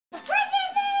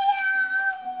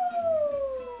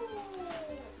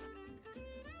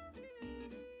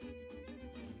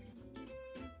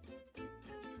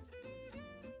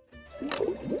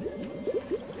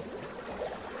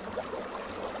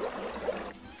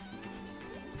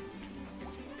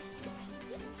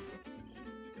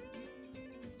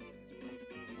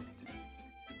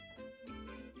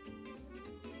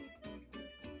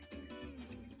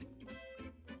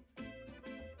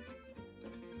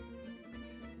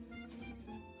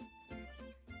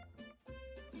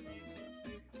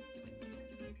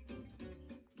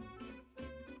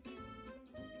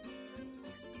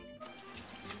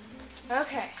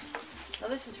Okay. Oh,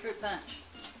 this is fruit punch.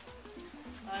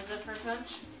 Oh, is that fruit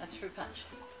punch? That's fruit punch.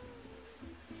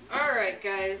 Alright,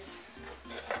 guys.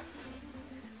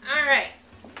 Alright.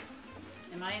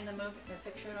 Am I in the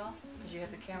picture at all? Because you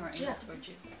have the camera angled towards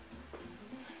you.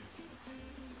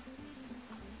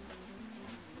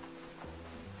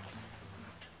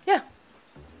 Yeah.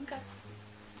 Okay.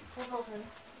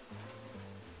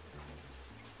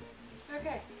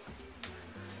 Okay.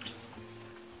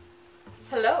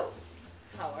 Hello.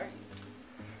 How are you?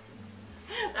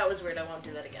 That was weird. I won't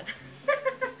do that again.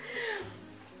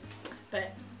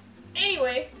 But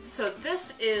anyway, so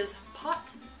this is part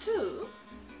 2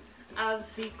 of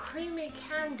the Creamy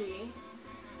Candy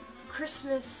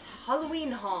Christmas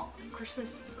Halloween haul.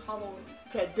 Christmas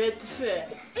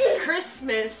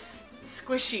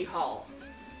squishy haul.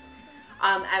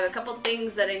 I have a couple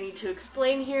things that I need to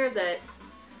explain here that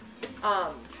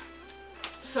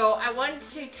so I wanted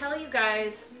to tell you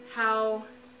guys how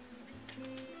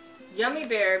Yummy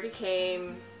Bear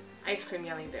became Ice Cream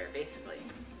Yummy Bear, basically.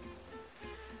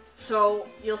 So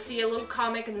you'll see a little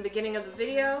comic in the beginning of the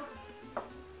video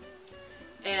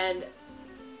and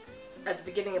at the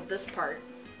beginning of this part.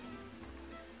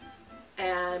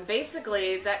 And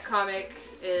basically that comic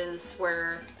is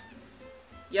where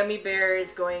Yummy Bear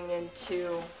is going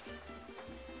into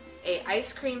a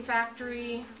ice cream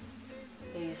factory.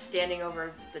 He's standing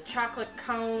over the chocolate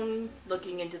cone,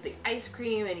 looking into the ice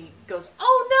cream, and he goes,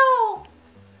 "Oh no!"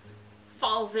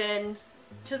 Falls in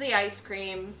to the ice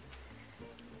cream,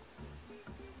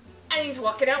 and he's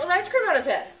walking out with ice cream on his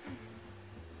head.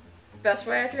 Best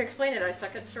way I can explain it. I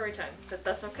suck at story time, but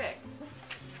that's okay.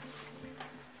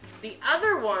 The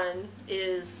other one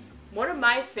is one of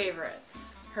my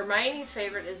favorites. Hermione's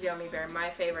favorite is Yummy Bear. My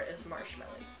favorite is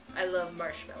Marshmallow. I love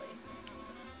Marshmallow.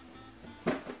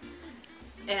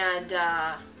 And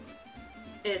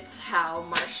it's how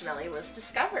Marshmallow was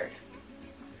discovered.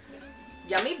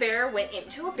 Yummy Bear went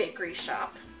into a bakery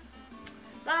shop,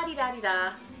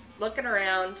 la-di-da-di-da, looking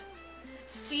around,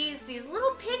 sees these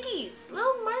little piggies,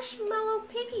 little marshmallow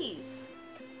piggies,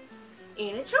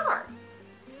 in a jar.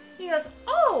 He goes,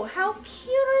 "Oh, how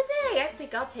cute are they? I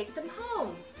think I'll take them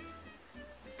home."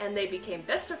 And they became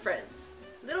best of friends.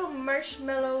 Little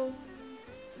marshmallow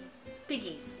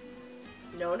piggies,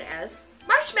 known as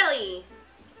Marshmallow.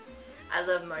 I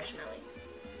love Marshmallow.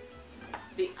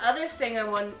 The other thing I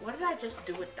want, what did I just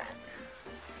do with that?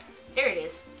 There it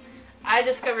is. I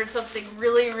discovered something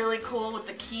really, really cool with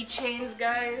the keychains,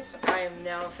 guys. I am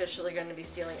now officially going to be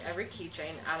stealing every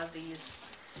keychain out of these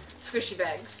squishy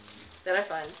bags that I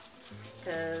find.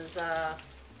 Because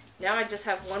now I just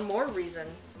have one more reason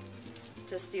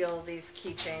to steal these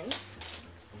keychains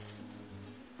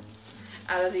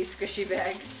out of these squishy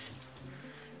bags.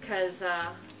 Because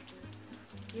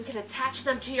you can attach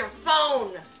them to your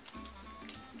phone.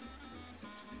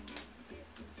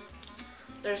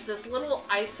 There's this little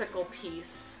icicle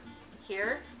piece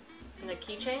here in the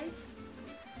keychains.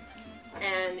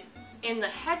 And in the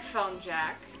headphone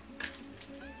jack,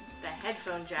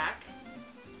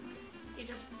 you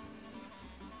just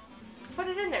put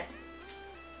it in there.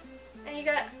 And you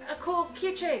got a cool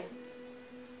keychain.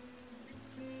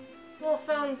 Little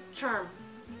phone charm.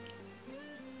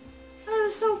 That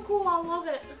is so cool, I love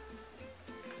it.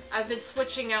 I've been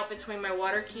switching out between my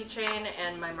water keychain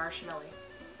and my marshmallow.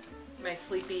 My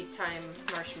sleepy time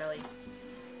marshmallow.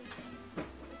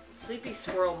 Sleepy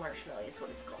swirl marshmallow is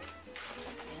what it's called.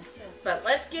 But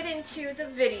let's get into the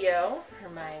video.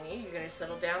 Hermione, you gonna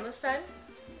settle down this time?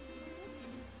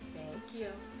 Thank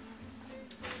you.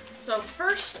 So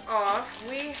first off,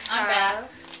 we have... I'm back.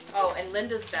 Oh, and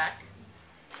Linda's back.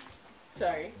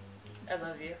 Sorry. I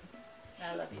love you.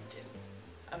 I love you too.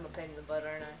 I'm a pain in the butt,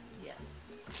 aren't I? Yes.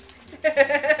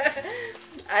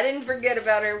 I didn't forget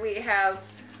about her. We have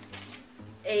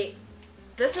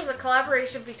this is a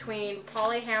collaboration between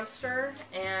Polly Hamster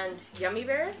and Yummy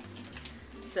Bear.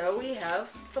 So we have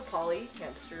the Polly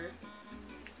Hamster,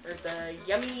 or the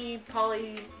Yummy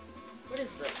Polly, what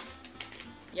is this?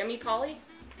 Yummy Polly?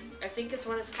 I think it's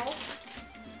what it's called.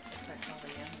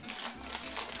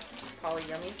 Polly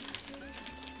Yummy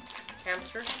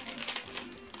Hamster.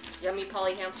 Yummy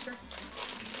Polly Hamster.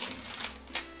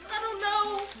 I don't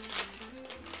know.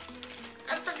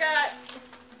 I forgot.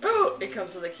 Oh, it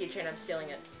comes with a keychain. I'm stealing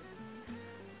it.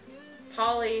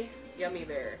 Polly Yummy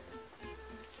Bear.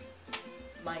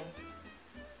 Mine.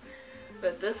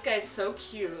 But this guy's so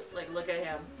cute. Like, look at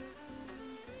him.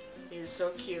 He's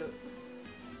so cute.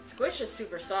 Squish is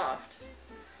super soft.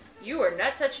 You are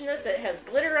not touching this. It has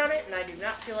glitter on it, and I do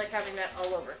not feel like having that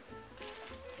all over.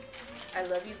 I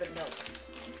love you, but no.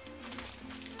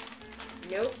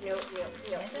 Nope, nope, nope,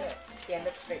 nope, nope. Stand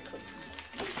up straight, please.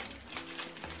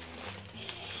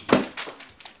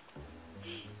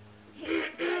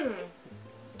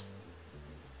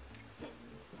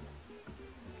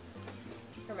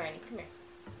 Hermione, come here.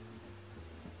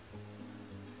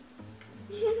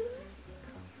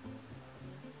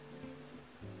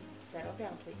 Settle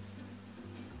down, please.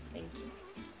 Thank you.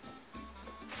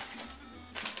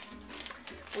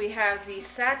 We have the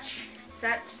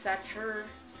Satire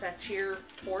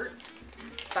Port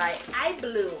by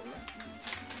iBloom.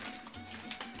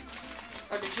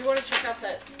 Oh, did you want to check out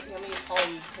that yummy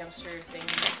poly hamster thing?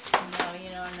 No, you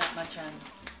know, I'm not much on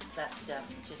that stuff.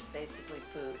 Just basically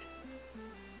food.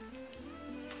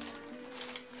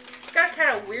 It's got a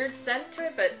kind of weird scent to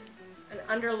it, but an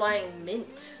underlying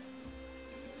mint.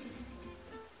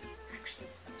 Actually,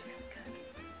 it smells really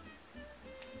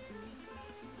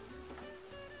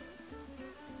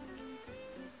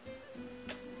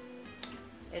good.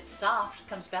 It's soft.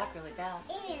 Comes back really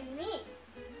fast. Even me.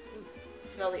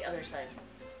 Smell the other side.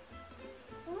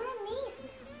 Let me smell.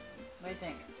 What do you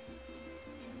think?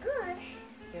 Good.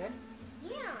 Good?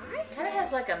 Yeah, I It smell. kind of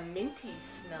has like a minty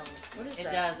smell. What is It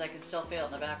that? does. I can still feel it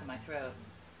in the back of my throat.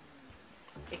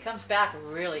 It comes back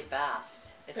really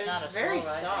fast. It's But not it's a slow very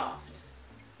rising. soft.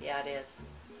 Yeah, it is.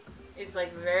 It's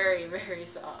like very, very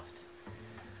soft.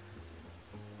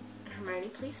 Hermione,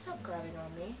 please stop grabbing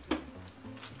on me.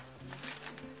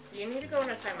 Do you need to go in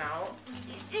a timeout?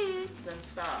 Then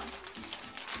stop.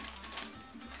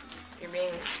 You're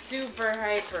being super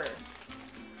hyper.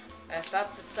 I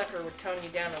thought the sucker would tone you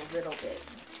down a little bit.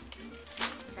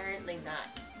 Apparently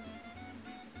not.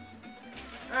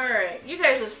 Alright, you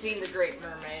guys have seen The Great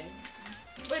Mermaid.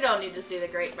 We don't need to see The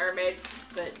Great Mermaid,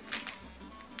 but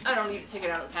I don't need to take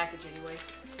it out of the package anyway.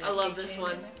 There's I love keychain this in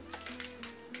one.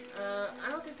 there? I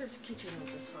don't think there's a keychain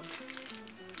with this one.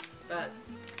 But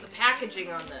the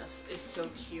packaging on this is so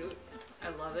cute. I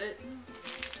love it.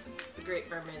 The Great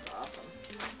Mermaid's awesome.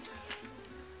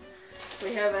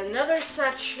 We have another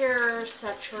Satire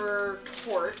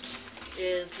Tort.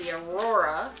 Is the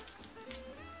Aurora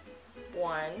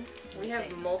one. We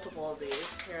have multiple of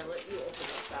these. Here, I'll let you open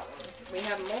up that one. We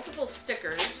have multiple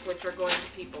stickers, which are going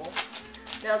to people.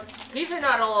 Now, these are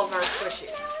not all of our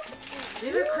squishies.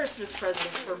 These are Christmas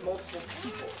presents for multiple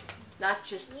people, not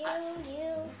just us.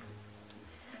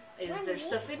 Is there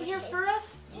stuff in here for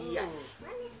us? Yes.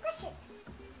 Let me squish it.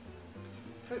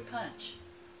 Fruit punch.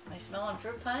 Am I smelling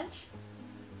fruit punch?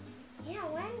 Yeah,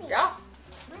 let me. Yeah.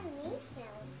 Let me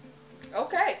smell.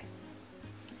 Okay.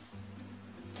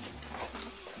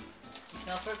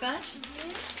 Smell fruit punch?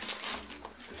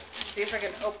 See if I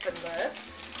can open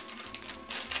this.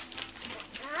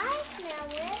 I smell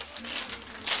it.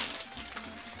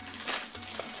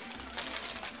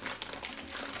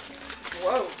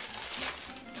 Whoa.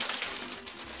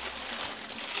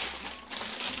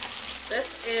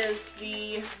 This is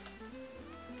the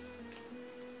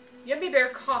Yummy Bear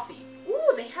coffee.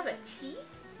 Ooh, they have a tea?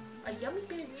 A Yummy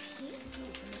Bear tea?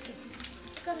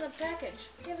 Look on the package.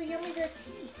 They have a Yummy Bear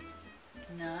tea.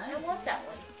 Nice. I want that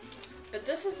one. But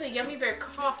this is the Yummy Bear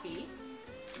coffee.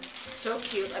 So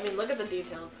cute. I mean, look at the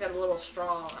detail. It's got a little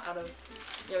straw out of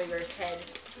Yummy Bear's head.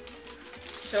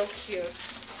 So cute.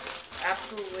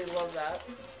 Absolutely love that.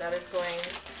 That is going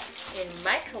in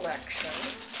my collection.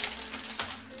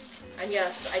 And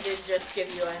yes, I did just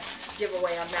give you a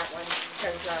giveaway on that one,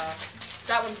 because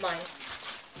that one's mine.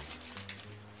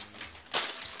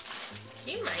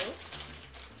 Do you mind?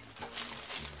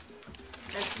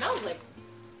 It smells like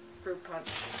fruit punch.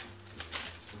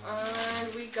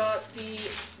 And we got the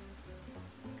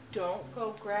Don't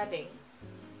Go Grabbing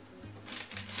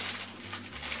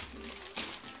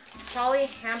Polly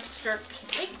Hamster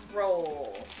Cake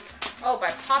Roll. Oh,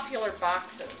 by Popular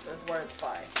Boxes is what it's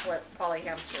by. What Polly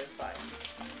Hamster is by.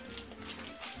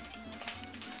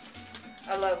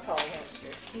 I love Polly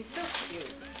Hamster. He's so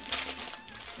cute.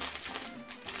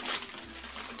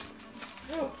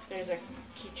 Ooh, there's a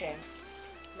keychain.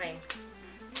 Mine.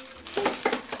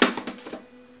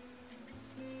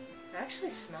 It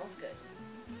actually smells good.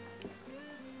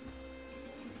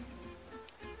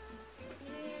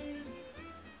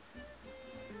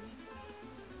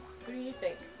 What do you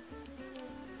think?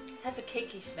 Has a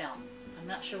cakey smell. I'm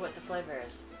not sure what the flavor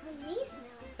is, Let me smell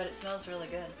it. but it smells really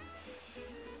good.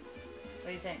 What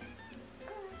do you think?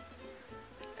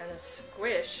 And the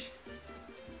squish.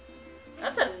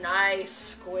 That's a nice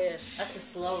squish. That's a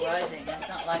slow rising. That's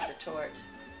not like the tort.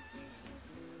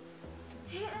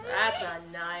 That's a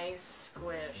nice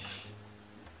squish.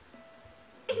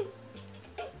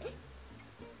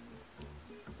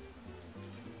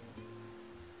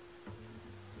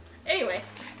 Anyway,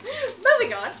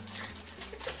 moving on.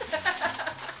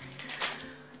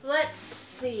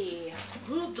 see.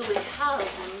 Who do we have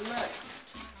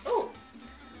next? Oh,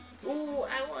 ooh,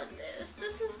 I want this.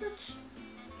 This is the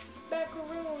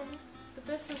macaroon, but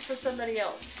this is for somebody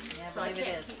else. Yeah, I so I believe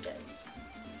it can't is. keep it.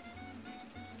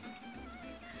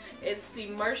 It's the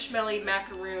Marshmallow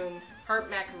Macaroon Heart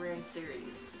Macaroon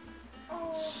series.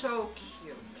 Oh. So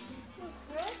cute.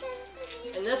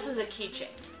 And this is a keychain.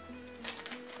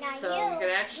 Now So you can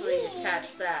actually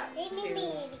attach that Me, to...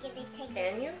 take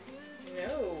Can you?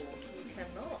 No, you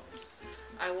cannot.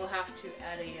 I will have to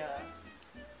add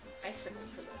a icicle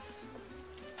to this.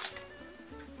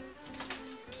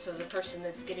 So the person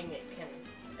that's getting it can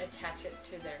attach it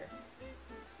to their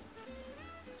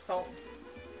phone.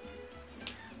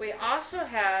 We also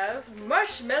have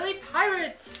Marshmallow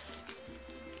Pirates.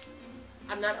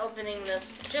 I'm not opening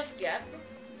this just yet,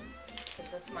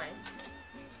 because that's mine.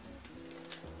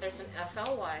 There's an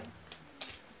FLY.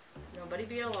 Nobody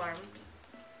be alarmed.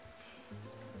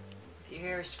 If you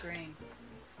hear a scream.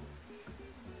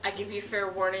 I give you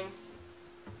fair warning.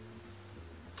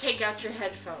 Take out your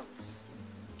headphones.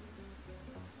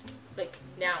 Like,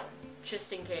 now,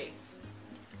 just in case.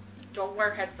 Don't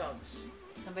wear headphones.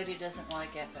 Somebody doesn't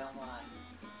like FLY.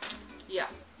 Yeah,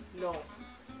 no.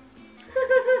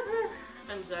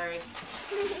 I'm sorry.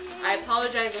 I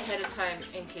apologize ahead of time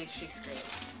in case she screams.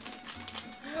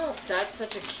 That's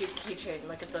such a cute keychain.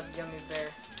 Look at the Yummy Bear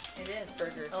It is.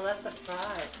 burger. Oh, that's the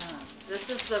fries, huh? This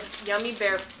is the Yummy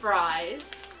Bear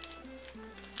fries.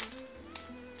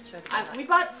 Show the back. We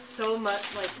bought so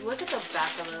much. Like, look at the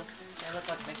back of this. They look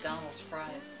like McDonald's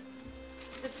fries.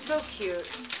 It's so cute.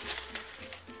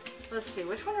 Let's see,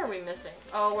 which one are we missing?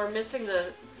 Oh, we're missing the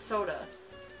soda.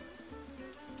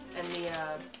 And the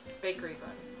bakery bun.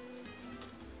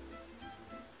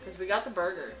 Because we got the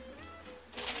burger.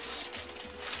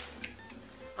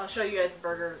 I'll show you guys the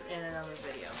burger in another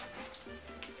video.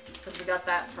 Because we got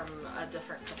that from a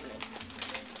different company.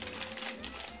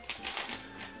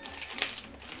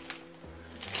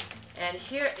 And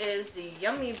here is the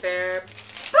Yummy Bear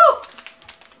poop!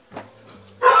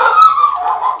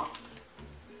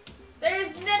 There's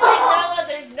nothing, Mama!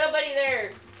 There's nobody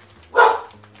there!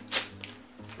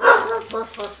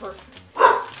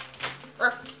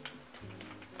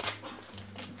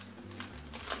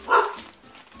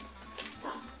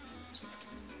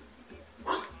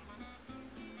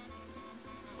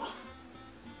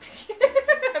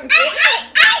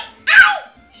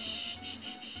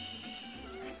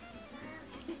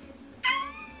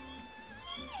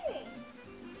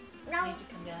 I need to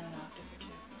come down an octave or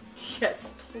two.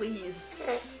 Yes, please.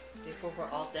 Before we're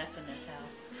all deaf in this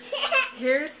house.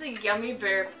 Here's the Yummy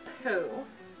Bear poo.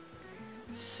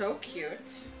 So cute.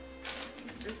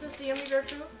 Is this the Yummy Bear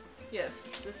poo? Yes,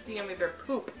 this is the Yummy Bear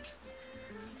poop.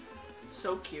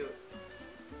 So cute.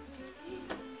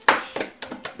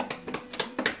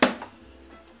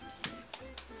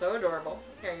 So adorable.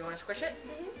 Here, you want to squish it?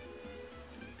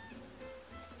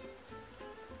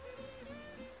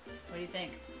 What do you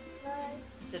think?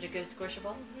 Is it a good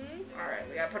squishable? Alright,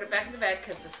 we gotta put it back in the bag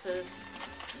because this is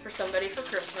for somebody for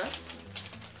Christmas.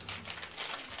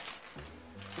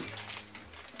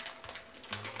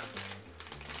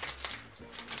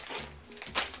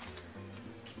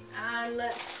 And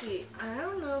let's see. I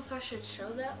don't know if I should show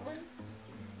that one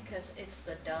because it's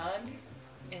the dog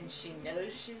and she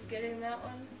knows she's getting that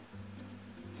one.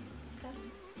 Okay.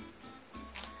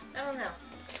 I don't know.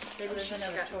 Maybe Oh, there's she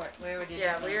another forgot. tort. We already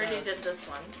Yeah, did we one of already those. did this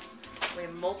one. We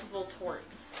have multiple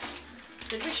torts.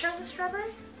 Did we show the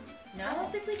strawberry? No. I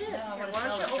don't think we did. No, I Here, want to why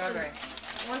smell don't the you open- strawberry.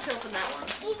 Why don't you open that one?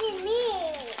 Even me.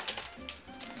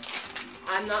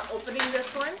 I'm not opening this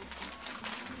one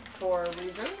for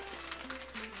reasons.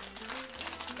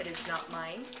 It is not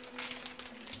mine.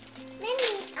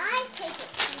 Maybe I take it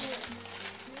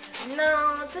from you.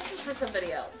 No, this is for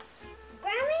somebody else.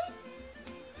 Grammy?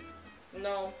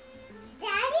 No,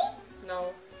 Daddy?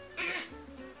 no.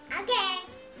 Okay.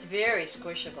 It's very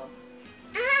squishable.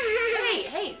 Hey,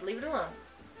 hey, leave it alone.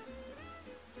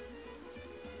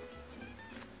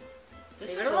 This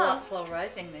Leave was it a alone. lot slow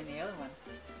rising than the other one.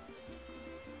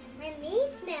 Let me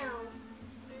smell.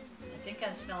 I think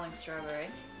I'm smelling strawberry.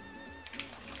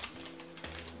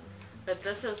 But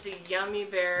this is the Yummy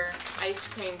Bear ice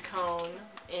cream cone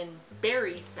in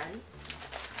berry scent.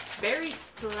 Berry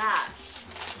splash.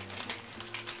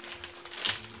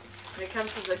 And it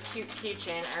comes with a cute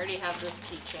keychain. I already have this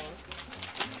keychain.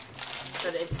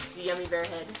 But it's the Yummy Bear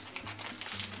head.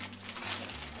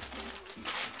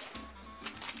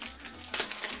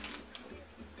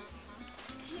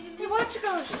 Hey, why don't you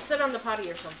go sit on the potty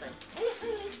or something?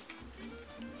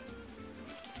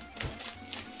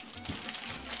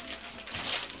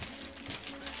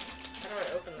 How do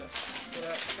I open this?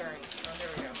 without tearing. Oh, there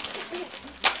we go.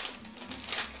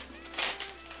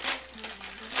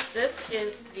 This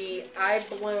is the I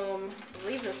Bloom. I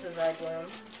believe this is I Bloom.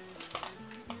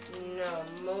 No,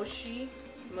 Moshi.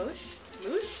 Moosh?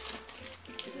 Moosh?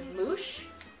 Is it Moosh?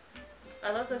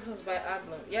 I thought this was by I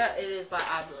Bloom. Yeah, it is by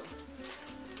I Bloom.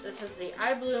 This is the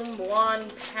I Bloom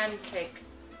blonde pancake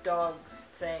dog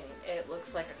thing. It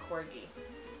looks like a corgi.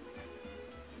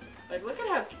 Like, look at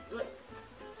how... Look.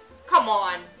 Come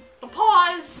on. The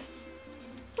paws.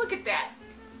 Look at that.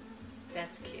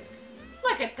 That's cute.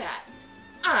 Look at that.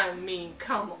 I mean,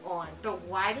 come on. But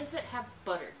why does it have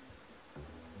butter?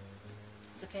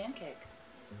 It's a pancake.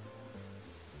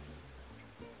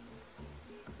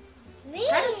 Me.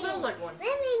 Kind of smells like one. Me.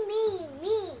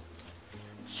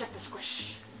 Let's check the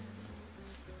squish.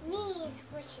 Me,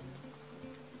 squish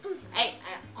it. Hey,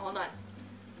 hold on.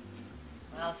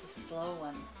 Wow, it's a slow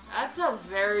one. That's a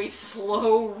very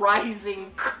slow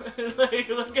rising. Like,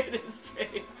 look at his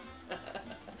face.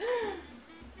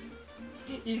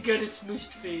 He's got a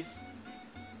smooshed face.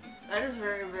 That is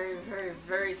very, very, very,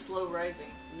 very slow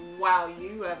rising. Wow,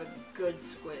 you have a good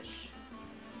squish.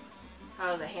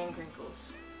 How are the hand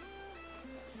crinkles?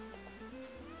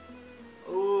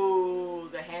 Ooh,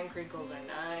 the hand crinkles are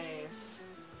nice.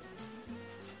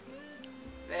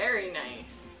 Very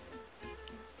nice.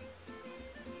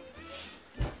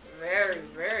 Very,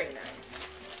 very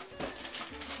nice.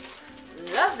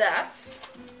 Love that.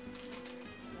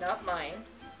 Not mine.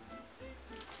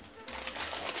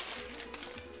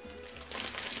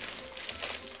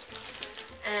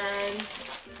 And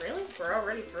really, we're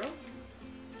already through?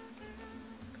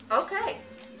 Okay.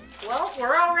 Well,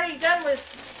 we're already done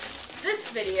with this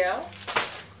video.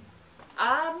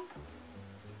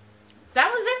 That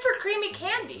was it for Creamy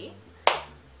Candy.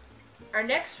 Our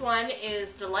next one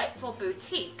is Delightful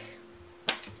Boutique.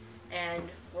 And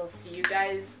we'll see you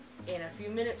guys in a few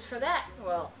minutes for that.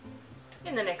 Well,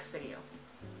 in the next video.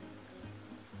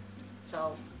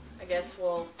 So, I guess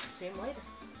we'll see them later.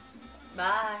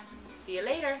 Bye. See you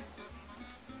later.